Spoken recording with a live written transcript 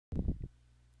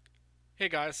Hey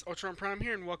guys, Ultron Prime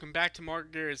here, and welcome back to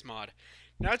Garry's Mod.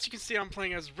 Now, as you can see, I'm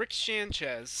playing as Rick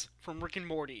Sanchez from Rick and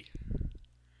Morty.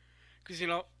 Because, you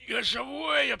got shove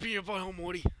way up in your butthole,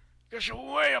 Morty. You got shove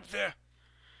way up there.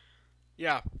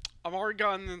 Yeah, I've already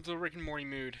gotten into the Rick and Morty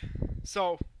mood.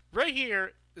 So, right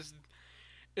here is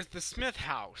the Smith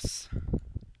house.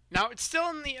 Now, it's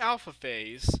still in the alpha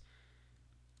phase,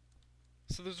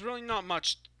 so there's really not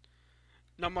much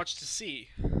to see.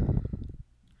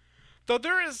 Though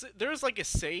there is like a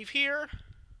save here.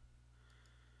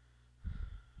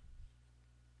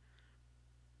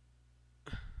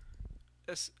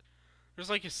 There's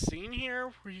like a scene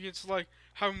here where you get to like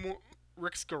have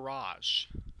Rick's garage.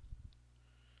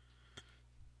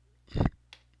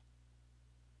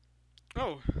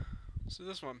 Oh, so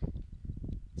this one.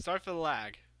 Sorry for the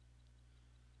lag.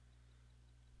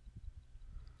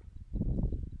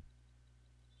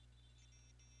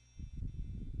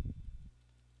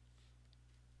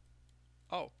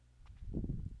 Oh.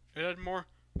 It had more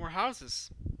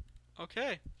houses.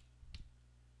 Okay.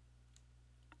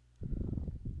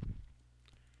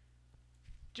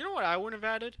 Do you know what I would have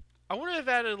added? I would have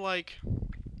added like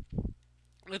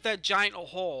that giant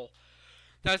hole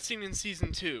that's seen in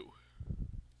season 2.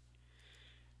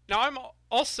 Now I'm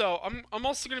also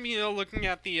gonna be looking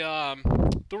at the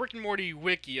Rick and Morty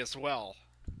wiki as well.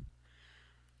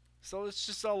 So it's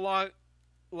just a lot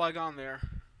on there.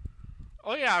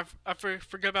 Oh yeah, I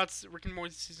forgot about Rick and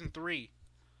Morty season 3.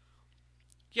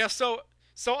 Yeah, so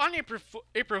on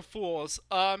April Fools,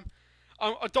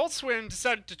 Adult Swim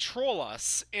decided to troll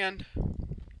us, and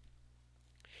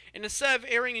instead of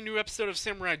airing a new episode of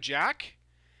Samurai Jack,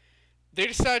 they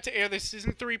decided to air the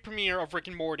season 3 premiere of Rick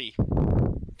and Morty. I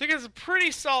think it's a pretty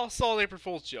solid April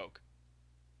Fool's joke.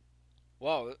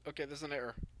 Whoa, okay, there's an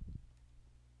error.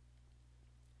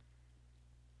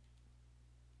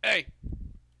 Hey!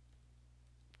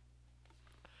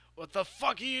 What the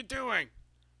fuck are you doing?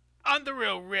 I'm the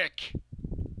real Rick!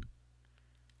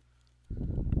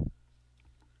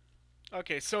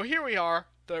 Okay, so here we are,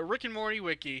 the Rick and Morty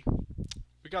wiki.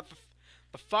 We got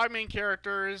the 5 main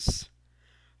characters,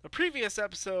 the previous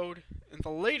episode, and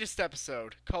the latest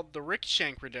episode, called The Rick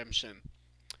Shank Redemption,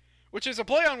 which is a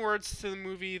play on words to the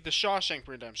movie The Shawshank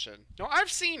Redemption. Now,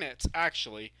 I've seen it,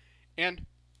 actually, and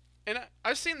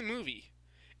I've seen the movie,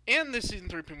 and the season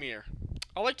 3 premiere.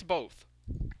 I liked both.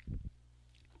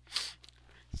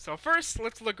 So first,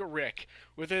 let's look at Rick,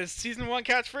 with his season 1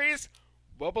 catchphrase,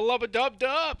 Wubba lubba dub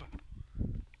dub!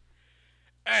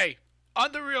 Hey,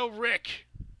 I'm the real Rick!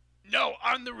 No,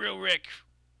 I'm the real Rick!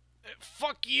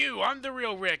 Fuck you, I'm the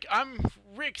real Rick! I'm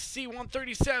Rick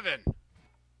C-137!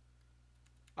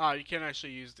 Ah, you can't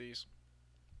actually use these.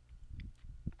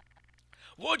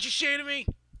 What'd you say to me?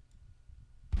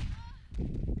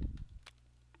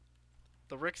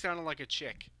 The Rick sounded like a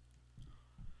chick.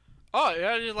 Oh,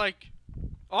 yeah, you're like...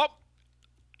 Oh!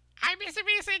 I'm Mr.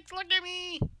 B6, look at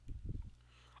me!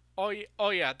 Oh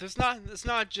yeah, it's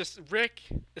not just Rick.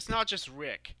 It's not just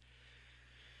Rick.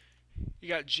 You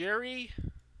got Jerry,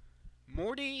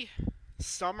 Morty,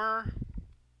 Summer,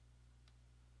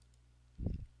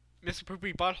 Mr.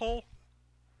 Poopy Butthole.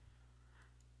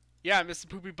 Yeah, Mr.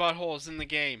 Poopy Butthole is in the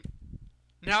game.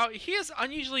 Now, he is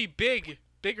unusually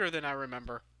bigger than I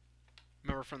remember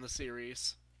from the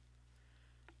series.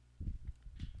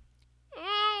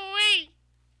 Oh, wait!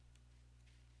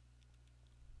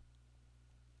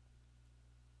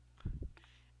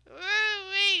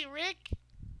 Oh, wait, Rick!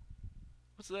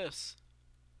 What's this?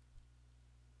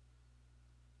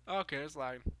 Okay, it's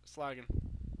lagging. It's lagging.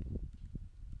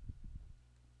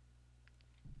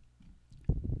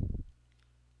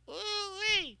 Oh,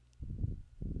 wait!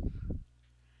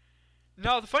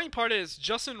 Now, the funny part is,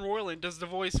 Justin Roiland does the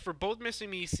voice for both Mr.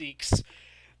 Meeseeks,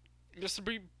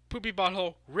 Mr. Poopy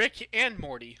Butthole, Rick, and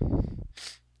Morty.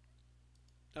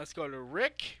 Let's go to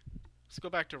Rick. Let's go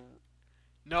back to...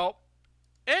 Nope.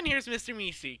 And here's Mr.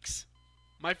 Meeseeks.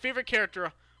 My favorite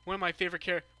character, my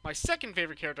second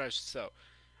favorite character, I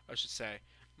should say.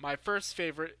 My first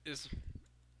favorite is...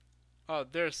 Oh,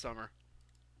 there's Summer.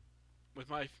 With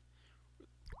my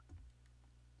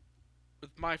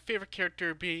favorite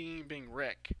character being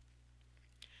Rick.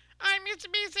 I'm Mr.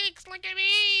 Meeseeks, look at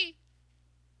me!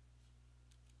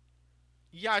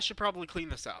 Yeah, I should probably clean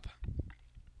this up.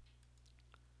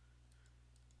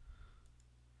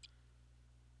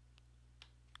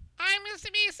 I'm Mr.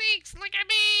 B6, look at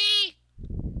me!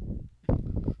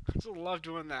 I just love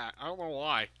doing that. I don't know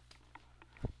why.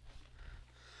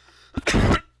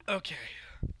 Okay.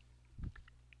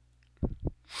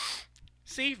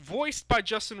 See? Voiced by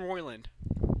Justin Roiland.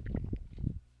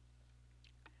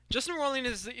 Justin Roiland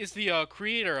is the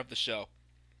creator of the show.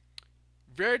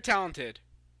 Very talented.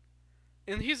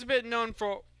 And he's a bit known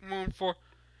for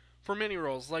many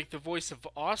roles, like the voice of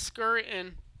Oscar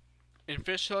in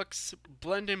Fishhooks,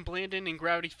 Blendin Blandin in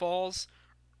Gravity Falls,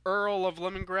 Earl of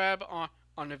Lemongrab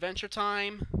on Adventure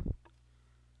Time.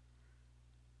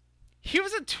 He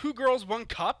was in Two Girls, One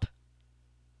Cup?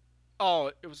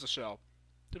 Oh, it was a show.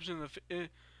 It was in the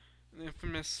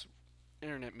infamous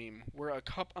internet meme where a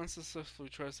cup unsuccessfully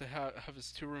tries to have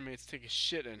his two roommates take a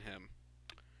shit in him.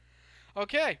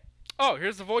 Okay. Oh,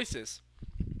 here's the voices.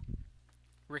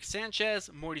 Rick Sanchez,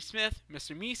 Morty Smith,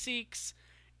 Mr. Meeseeks,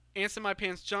 Anson My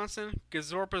Pants Johnson,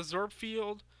 Gazorpa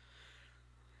Zorpfield,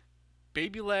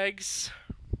 Baby Legs,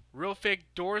 Real Fake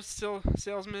Doors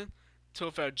Salesman,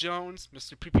 Tofau Jones,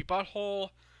 Mr. Pee-Pee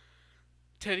Butthole,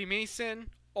 Teddy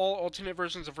Mason, all alternate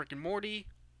versions of Rick and Morty,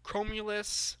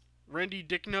 Chromulus, Randy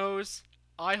Dicknose,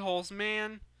 Eyeholes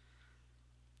Man,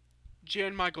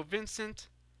 Jan Michael Vincent,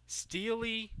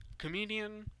 Steely,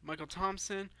 Comedian, Michael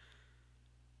Thompson,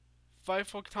 Five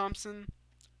Folk Thompson,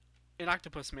 and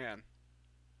Octopus Man.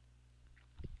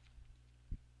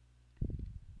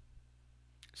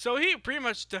 So he pretty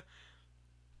much has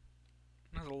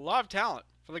a lot of talent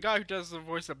for the guy who does the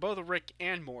voice of both Rick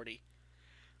and Morty.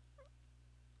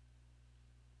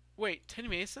 Wait, Teddy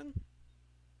Mason?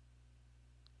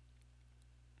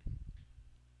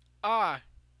 Ah.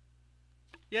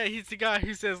 Yeah, he's the guy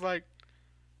who says, like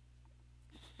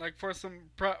for some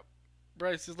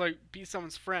price, is like, be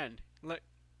someone's friend. Like,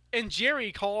 and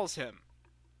Jerry calls him.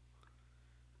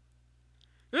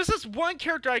 There's this one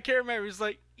character I can't remember. He's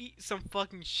like, eat some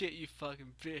fucking shit, you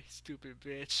fucking bitch, stupid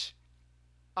bitch.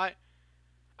 I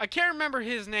can't remember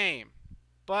his name,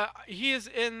 but he is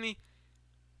in the.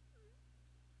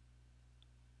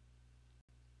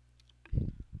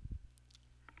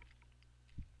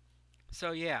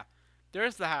 So yeah,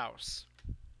 there's the house.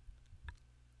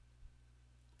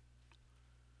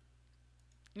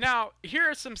 Now, here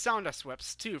are some sound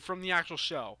whips too from the actual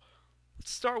show.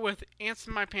 Let's start with Ants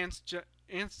in My Pants,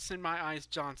 Ants in My Eyes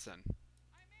Johnson.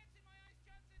 I'm Ants in My Eyes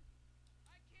Johnson.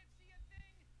 I can't see a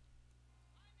thing. I'm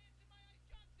Ants in My Eyes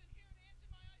Johnson here at Ants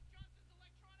in My Eyes Johnson's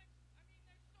Electronics. I mean,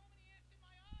 there's so many ants in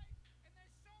my eyes, and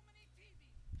there's so many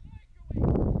TVs,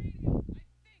 microwaves,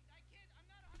 radios. I'm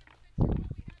not 100% sure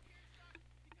what we have here in stock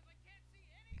because I can't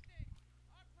see anything.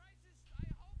 Our prices,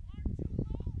 I hope, aren't too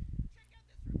low. Check out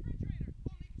this refrigerator,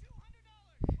 only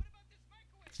 $200. What about this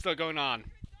microwave? Still going on.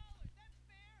 That's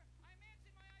fair. I'm Ants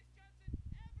in My Eyes Johnson.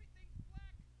 Everything's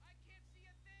black. I can't see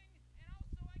a thing, and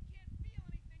also I can't feel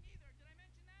anything either. Did I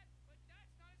mention that? But that's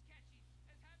not as catchy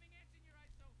as having ants in your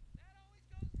eyes, so that always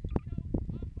goes,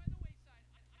 off by the wayside.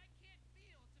 I can't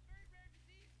feel. It's a very rare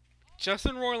disease.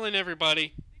 Justin Roiland,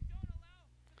 everybody. They don't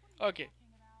allow. Okay.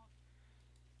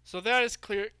 So that is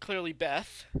clearly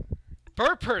Beth.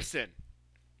 Bird person.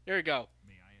 There you go.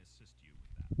 May I assist you with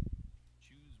that?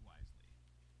 Choose wisely.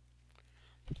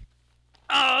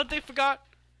 Oh, they forgot.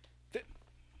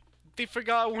 They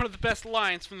forgot one of the best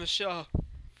lines from the show.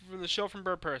 From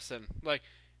Bird Person. Like,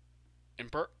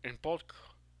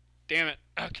 damn it.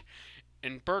 Okay.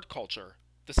 In bird culture,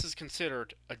 this is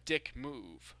considered a dick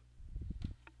move.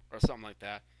 Or something like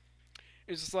that.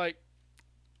 It's just like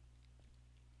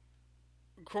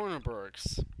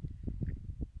Cronenberg's.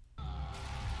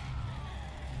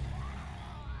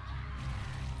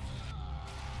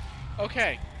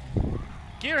 Okay.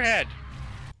 Gearhead.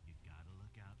 You gotta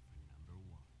look out for number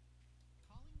one.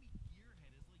 Calling me gearhead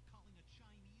is like calling a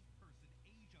Chinese person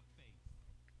Asia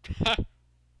face.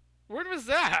 Where was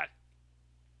that?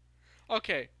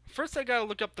 Okay, first I gotta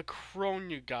look up the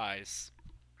Cronu guys.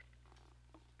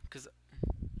 Cause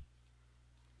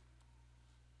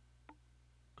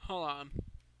hold on.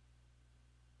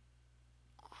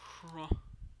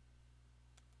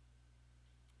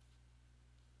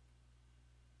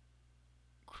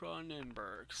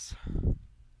 Cronenbergs.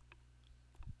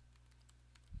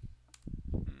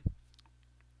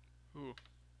 Ooh.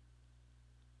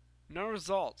 No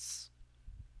results.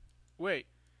 Wait.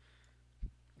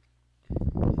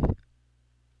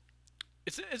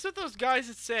 Is it those guys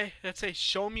that say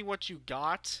show me what you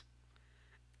got?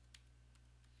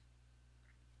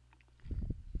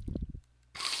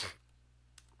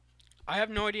 I have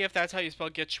no idea if that's how you spell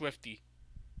get shwifty.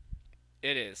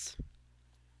 It is.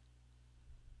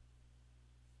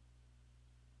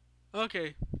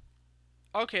 Okay.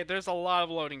 Okay, there's a lot of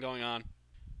loading going on.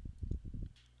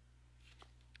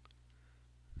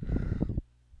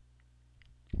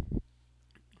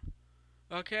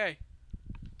 Okay.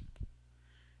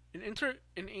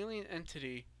 An alien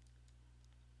entity.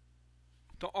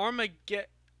 The Armageddon.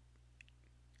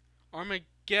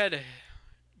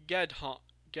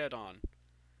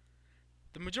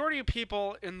 The majority of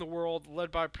people in the world,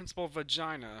 led by Principal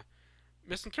Vagina,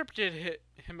 misinterpreted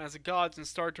him as a god and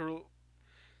started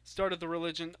the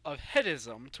religion of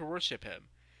headism to worship him.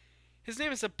 His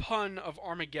name is a pun of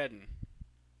Armageddon.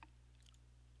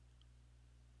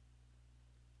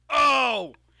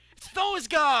 Oh! It's those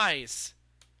guys!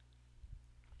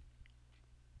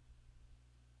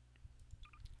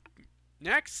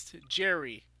 Next,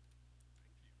 Jerry.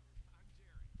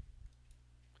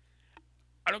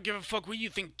 I don't give a fuck what you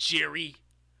think, Jerry.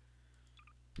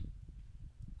 Call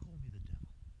me the devil.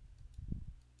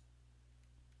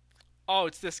 Oh,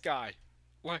 it's this guy.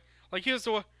 Like he was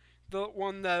the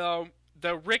one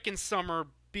that Rick and Summer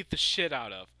beat the shit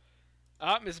out of.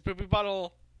 Ah, Mr. Poopy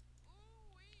Butthole.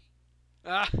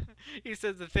 Ah, he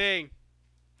says the thing.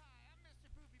 Hi, I'm Mr.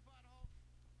 Poopy Butthole.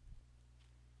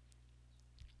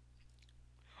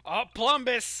 Oh,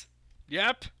 Plumbus.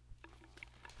 Yep.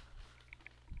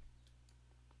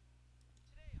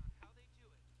 Today on How They Do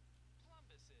It,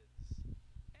 Plumbuses.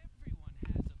 Everyone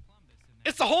has a plumbus in their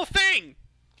It's the whole thing.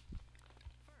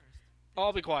 first.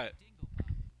 I'll be quiet. Dingle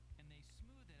pop, and they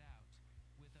smooth it out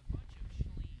with a bunch of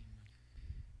schleem.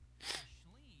 The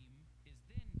schleem is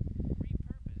then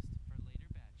repurposed for later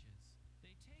batches.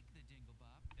 They take the dingle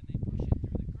bop and they push it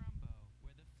through the crumbo,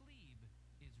 where the fleeb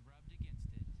is rubbed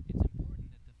against it. It's important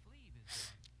that the fleeb is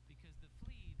rubbed, because the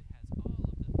fleeb has all of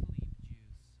the fleeb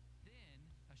juice. Then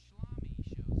a shlami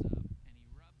shows up and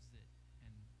he rubs it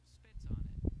and spits on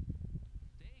it.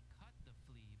 They cut the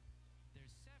fleeb.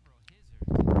 There's several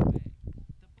hizzards in the way.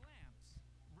 The blamps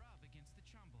rub against the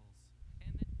chumbles,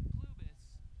 and the plubis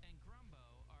and grumbo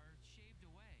are shaved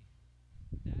away.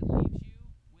 That leaves you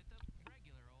with a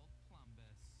regular old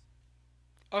plumbus.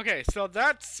 Okay, so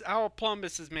that's how a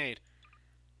Plumbus is made.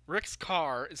 Rick's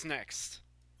car is next.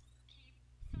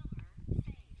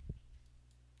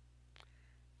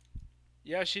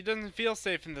 Yeah, she doesn't feel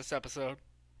safe in this episode.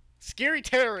 Scary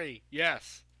Terry,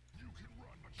 yes.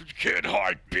 But you can't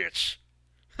hide, bitch.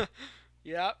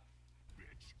 Yep.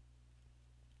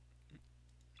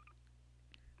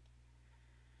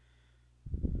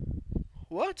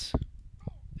 What?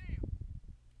 Oh, damn!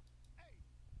 Hey!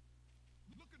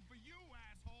 Looking for you,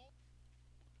 asshole!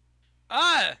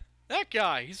 Ah, that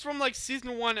guy. He's from like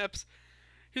season 1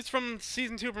 he's from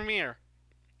season 2 premiere.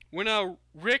 When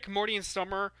Rick, Morty, and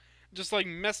Summer just like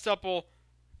messed up all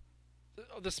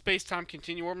the space-time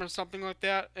continuum or something like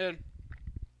that, and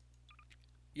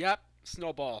yep,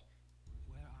 Snowball.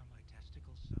 Where are my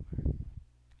testicles, Summer?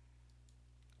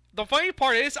 The funny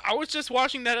part is, I was just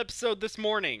watching that episode this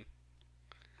morning.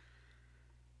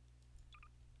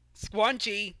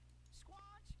 Squanchy.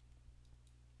 Squanch!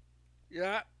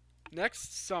 Yeah,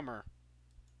 next Summer.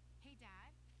 Hey, Dad.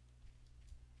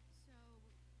 So,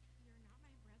 you're not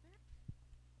my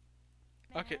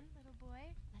brother? Okay. Then, little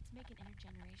boy, let's make an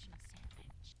intergenerational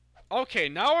sandwich. Okay,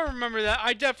 now I remember that.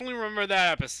 I definitely remember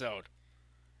that episode.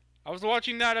 I was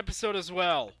watching that episode as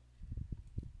well.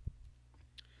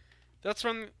 That's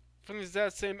from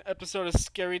that same episode of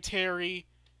Scary Terry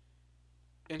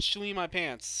and Shlee My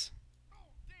Pants.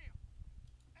 Oh, damn!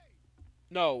 Hey!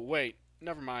 No, wait.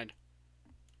 Never mind.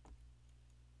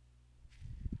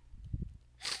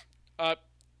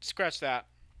 Scratch that.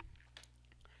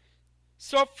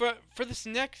 So for this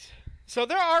next, so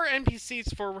there are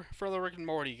NPCs for the Rick and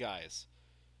Morty guys.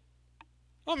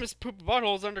 Oh, Miss Poop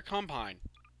Butthole's under Compine.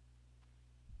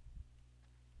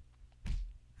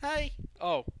 Hey.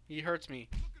 Oh, he hurts me.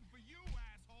 Looking for you,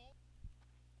 asshole!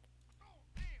 Oh,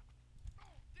 damn!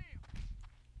 Oh,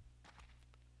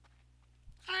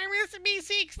 damn! I'm Mr.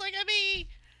 B6, look at me!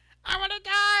 I wanna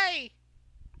die!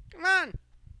 Come on!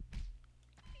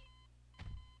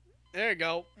 There you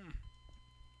go.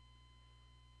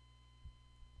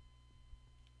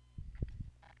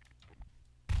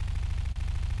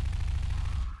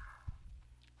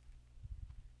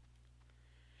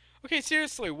 Okay,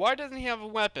 seriously, why doesn't he have a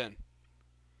weapon?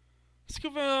 Let's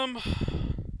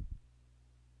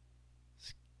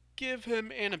give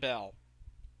him Annabelle.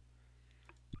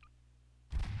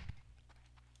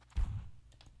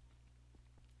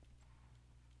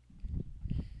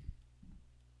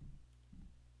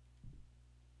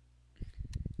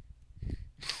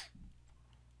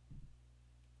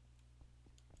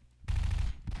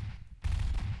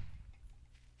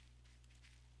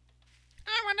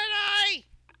 I wanna die!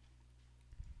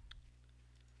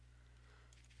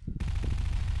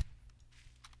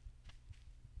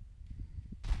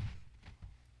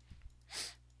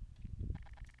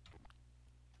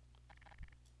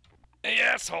 Hey,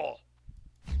 asshole!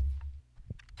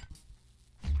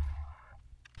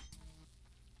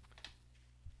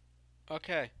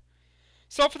 Okay.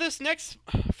 So for this next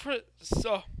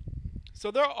So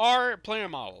there are player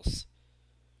models.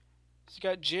 So you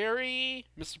got Jerry,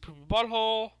 Mr. Poopy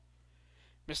Butthole,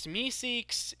 Mr.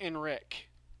 Meeseeks, and Rick.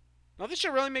 Now this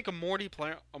should really make a Morty